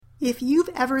If you've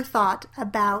ever thought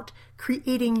about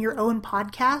creating your own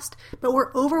podcast, but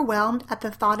were overwhelmed at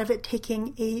the thought of it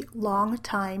taking a long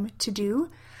time to do,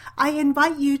 I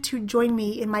invite you to join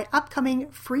me in my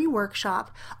upcoming free workshop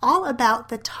all about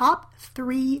the top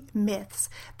 3 myths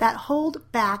that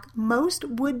hold back most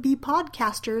would-be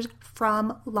podcasters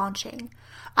from launching.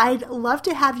 I'd love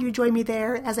to have you join me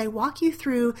there as I walk you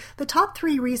through the top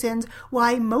 3 reasons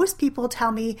why most people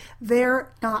tell me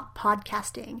they're not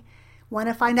podcasting. Want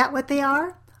to find out what they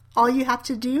are? All you have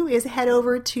to do is head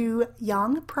over to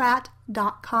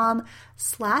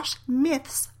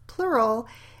youngpratt.com/myths, plural,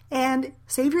 and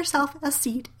save yourself a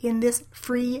seat in this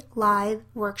free live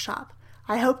workshop.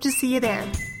 I hope to see you there.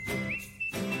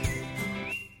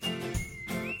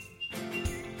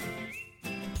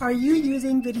 Are you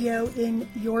using video in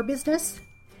your business?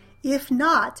 If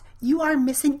not, you are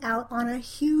missing out on a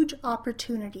huge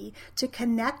opportunity to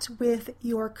connect with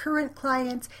your current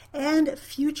clients and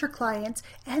future clients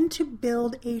and to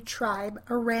build a tribe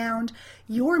around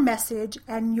your message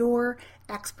and your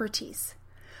expertise.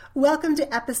 Welcome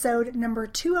to episode number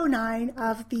 209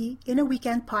 of the In a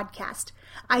Weekend podcast.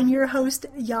 I'm your host,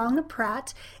 Young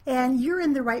Pratt, and you're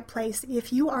in the right place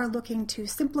if you are looking to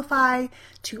simplify,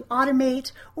 to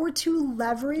automate, or to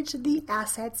leverage the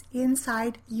assets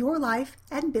inside your life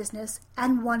and business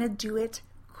and want to do it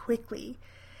quickly.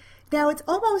 Now, it's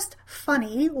almost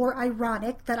funny or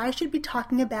ironic that I should be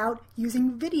talking about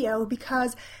using video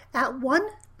because at one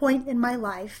point in my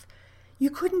life, you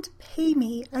couldn't pay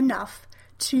me enough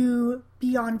to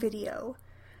be on video,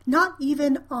 not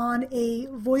even on a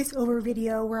voiceover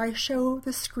video where I show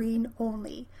the screen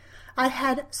only. I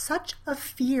had such a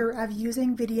fear of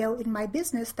using video in my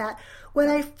business that when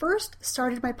I first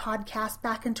started my podcast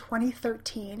back in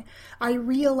 2013, I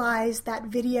realized that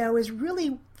video is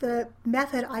really the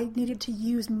method I needed to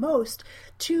use most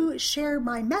to share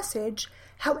my message.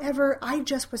 However, I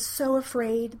just was so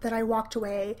afraid that I walked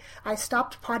away. I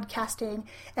stopped podcasting,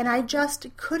 and I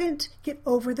just couldn't get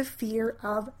over the fear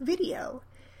of video.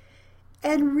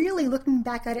 And really, looking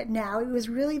back at it now, it was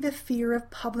really the fear of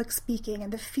public speaking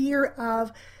and the fear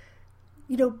of,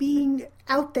 being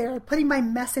out there, putting my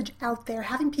message out there,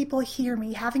 having people hear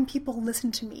me, having people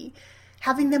listen to me,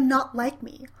 having them not like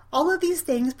me. All of these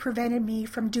things prevented me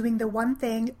from doing the one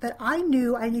thing that I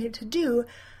knew I needed to do.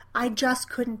 I just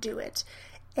couldn't do it.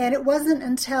 And it wasn't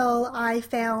until I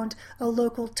found a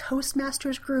local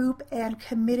Toastmasters group and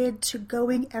committed to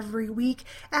going every week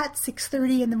at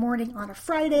 6:30 in the morning on a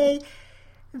Friday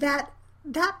that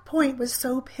point was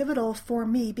so pivotal for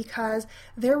me because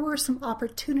there were some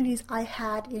opportunities I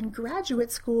had in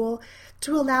graduate school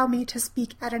to allow me to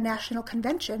speak at a national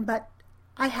convention, but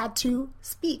I had to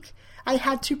speak. I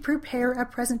had to prepare a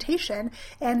presentation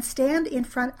and stand in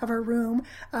front of a room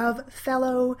of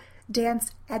fellow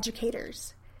dance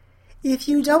educators. If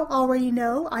you don't already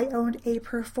know, I owned a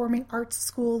performing arts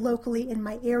school locally in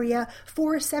my area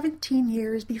for 17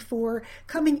 years before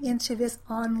coming into this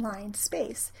online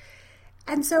space.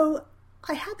 And so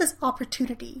I had this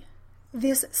opportunity,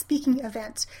 this speaking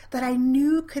event that I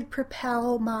knew could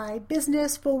propel my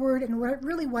business forward and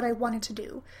really what I wanted to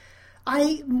do.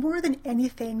 I, more than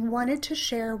anything, wanted to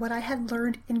share what I had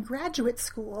learned in graduate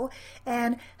school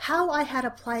and how I had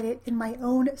applied it in my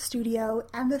own studio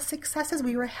and the successes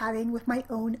we were having with my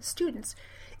own students.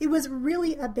 It was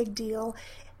really a big deal,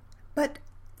 but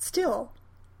still,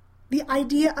 the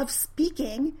idea of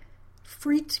speaking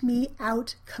freaked me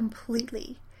out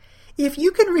completely. If you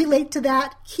can relate to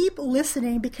that, keep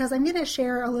listening because I'm going to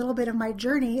share a little bit of my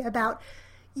journey about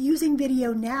using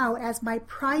video now as my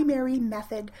primary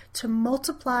method to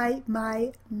multiply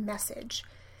my message.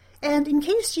 And in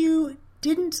case you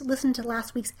didn't listen to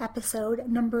last week's episode,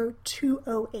 number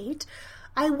 208,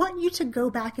 I want you to go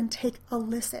back and take a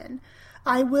listen.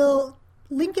 I will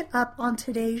link it up on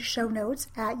today's show notes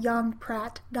at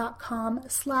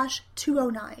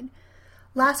youngpratt.com/209.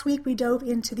 Last week we dove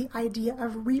into the idea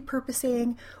of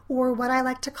repurposing, or what I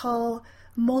like to call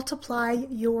multiply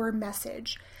your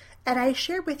message. And I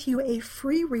shared with you a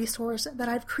free resource that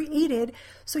I've created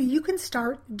so you can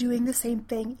start doing the same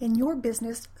thing in your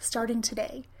business starting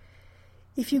today.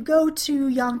 If you go to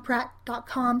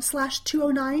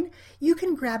youngpratt.com/209, you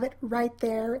can grab it right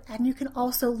there, and you can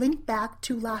also link back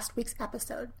to last week's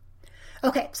episode.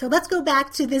 Okay, so let's go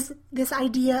back to this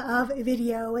idea of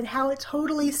video and how it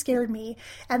totally scared me,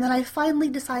 and then I finally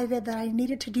decided that I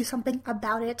needed to do something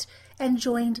about it and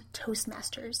joined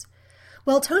Toastmasters.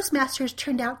 Well, Toastmasters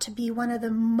turned out to be one of the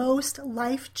most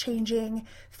life-changing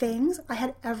things I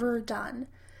had ever done.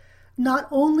 Not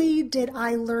only did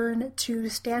I learn to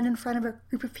stand in front of a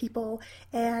group of people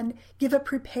and give a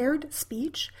prepared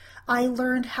speech, I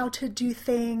learned how to do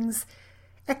things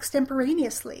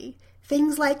extemporaneously.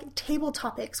 Things like table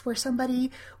topics where somebody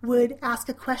would ask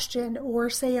a question or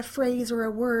say a phrase or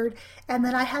a word, and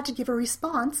then I had to give a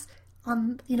response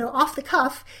off the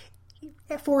cuff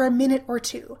for a minute or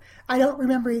two. I don't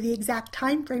remember the exact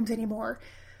time frames anymore.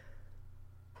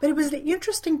 But it was an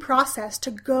interesting process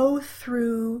to go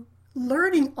through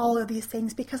learning all of these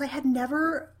things because I had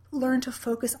never learned to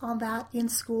focus on that in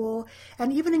school.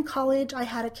 And even in college, I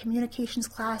had a communications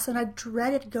class and I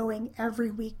dreaded going every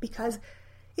week because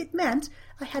it meant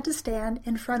I had to stand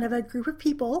in front of a group of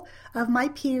people, of my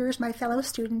peers, my fellow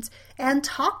students, and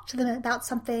talk to them about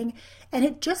something. And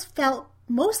it just felt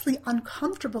mostly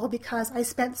uncomfortable because I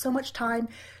spent so much time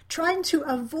trying to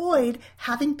avoid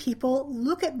having people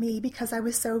look at me because I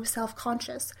was so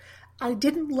self-conscious. I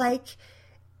didn't like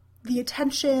the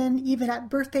attention, even at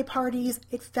birthday parties.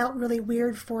 It felt really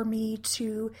weird for me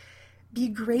to be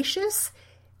gracious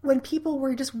when people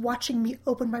were just watching me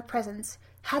open my presents.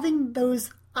 Having those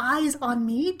eyes on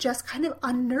me just kind of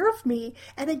unnerved me.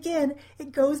 And again,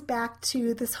 it goes back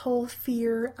to this whole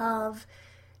fear of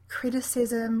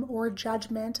criticism or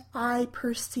judgment I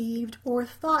perceived or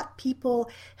thought people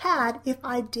had if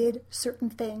I did certain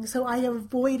things. So I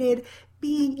avoided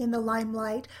being in the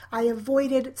limelight. I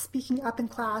avoided speaking up in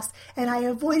class, and I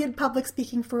avoided public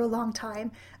speaking for a long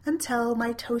time until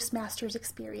my Toastmasters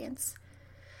experience.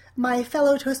 My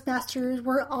fellow Toastmasters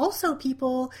were also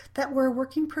people that were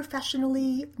working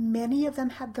professionally. Many of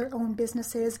them had their own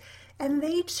businesses, and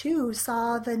they too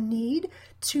saw the need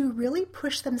to really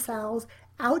push themselves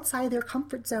outside their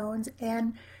comfort zones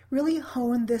and really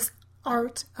hone this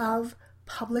art of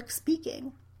public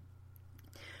speaking.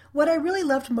 What I really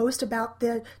loved most about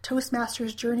the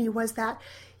Toastmasters journey was that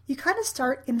you kind of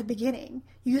start in the beginning.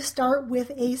 You start with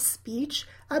a speech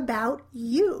about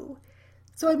you.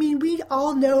 So, we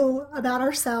all know about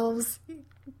ourselves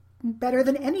better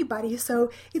than anybody, so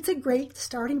it's a great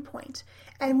starting point.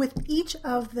 And with each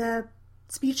of the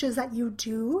speeches that you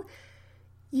do,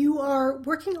 you are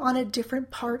working on a different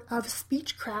part of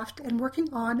speechcraft and working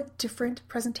on different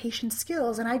presentation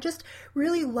skills. And I just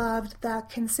really loved the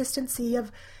consistency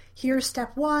of here's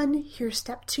step 1, here's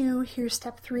step 2, here's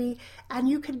step 3, and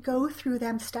you could go through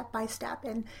them step by step.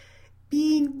 And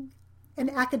being an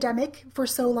academic for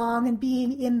so long and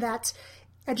being in that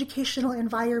educational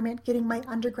environment, getting my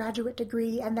undergraduate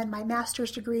degree and then my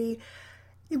master's degree,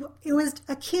 it was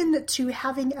akin to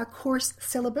having a course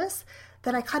syllabus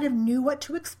that I kind of knew what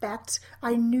to expect.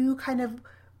 I knew kind of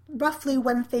roughly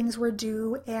when things were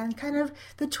due and kind of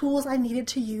the tools I needed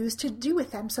to use to do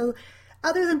with them. So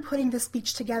other than putting the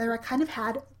speech together, I kind of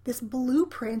had this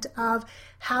blueprint of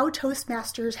how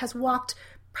Toastmasters has walked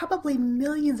probably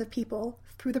millions of people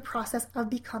through the process of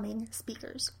becoming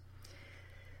speakers.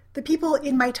 The people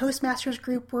in my Toastmasters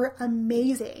group were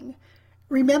amazing.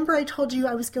 Remember I told you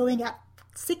I was going at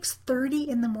 6:30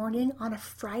 in the morning on a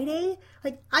Friday?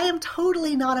 I am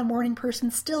totally not a morning person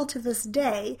still to this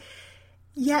day,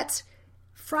 yet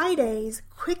Fridays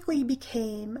quickly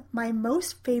became my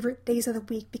most favorite days of the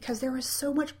week because there was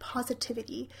so much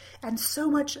positivity and so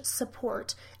much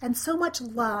support and so much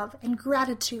love and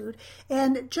gratitude,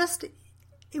 and just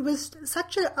it was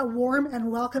such a warm and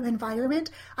welcome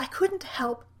environment. I couldn't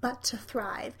help but to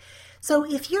thrive. So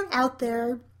if you're out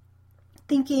there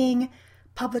thinking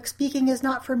public speaking is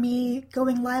not for me,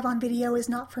 going live on video is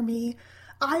not for me,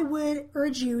 I would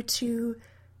urge you to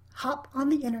hop on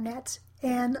the internet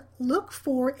and look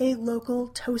for a local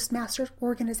Toastmasters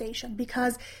organization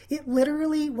because it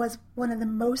literally was one of the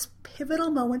most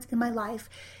pivotal moments in my life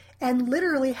and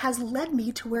literally has led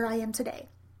me to where I am today.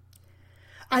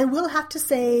 I will have to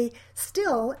say,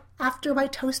 still, after my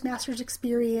Toastmasters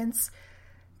experience,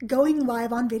 going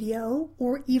live on video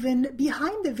or even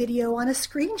behind the video on a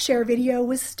screen share video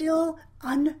was still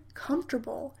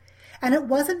uncomfortable. And it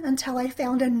wasn't until I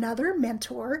found another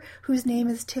mentor whose name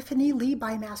is Tiffany Lee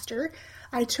Bymaster.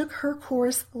 I took her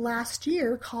course last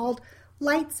year called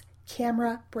Lights,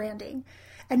 Camera, Branding.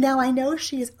 And now I know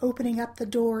she is opening up the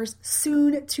doors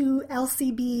soon to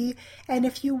LCB. And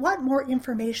if you want more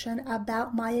information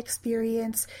about my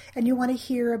experience and you want to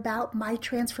hear about my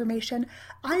transformation,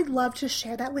 I'd love to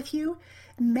share that with you.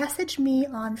 Message me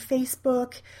on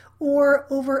Facebook or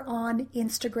over on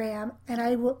Instagram, and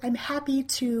I'm happy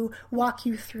to walk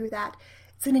you through that.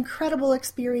 It's an incredible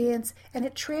experience, and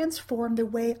it transformed the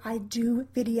way I do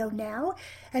video now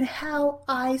and how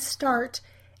I start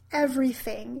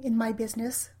everything in my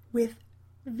business with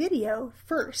video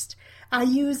first. I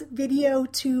use video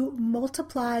to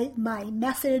multiply my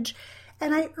message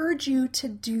and I urge you to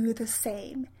do the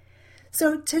same.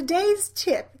 So today's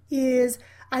tip is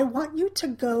I want you to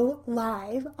go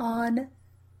live on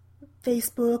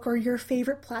Facebook or your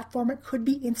favorite platform. It could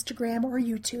be Instagram or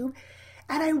YouTube.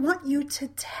 And I want you to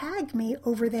tag me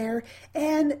over there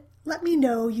and let me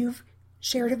know you've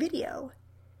shared a video.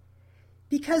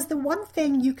 Because the one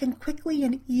thing you can quickly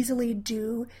and easily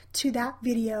do to that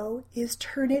video is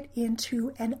turn it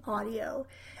into an audio.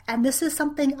 And this is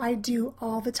something I do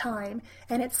all the time.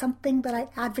 And it's something that I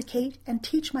advocate and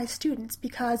teach my students,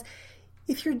 because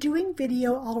if you're doing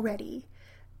video already,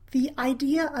 the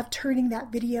idea of turning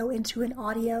that video into an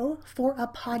audio for a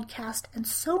podcast and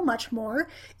so much more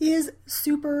is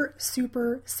super,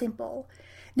 super simple.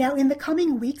 Now, in the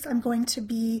coming weeks, I'm going to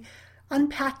be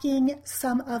unpacking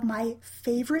some of my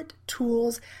favorite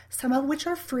tools, some of which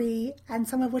are free and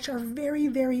some of which are very,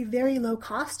 very, very low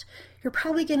cost. You're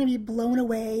probably going to be blown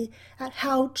away at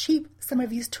how cheap some of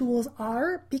these tools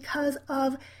are because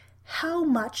of how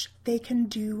much they can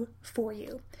do for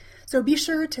you. So be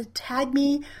sure to tag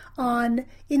me on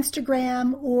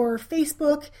Instagram or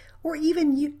Facebook or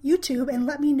even YouTube and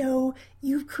let me know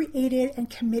you've created and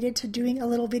committed to doing a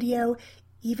little video,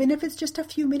 even if it's just a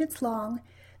few minutes long.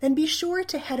 Then be sure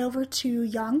to head over to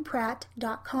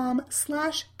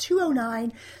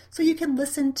yongpratt.com/209 so you can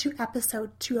listen to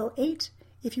episode 208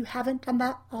 if you haven't done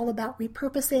that, all about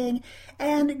repurposing,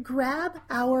 and grab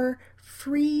our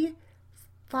free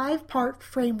 5-part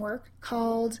framework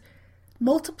called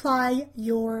Multiply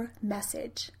Your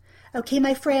Message. Okay,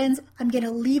 my friends, I'm going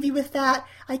to leave you with that.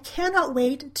 I cannot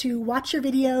wait to watch your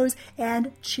videos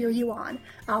and cheer you on.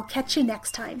 I'll catch you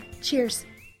next time. Cheers.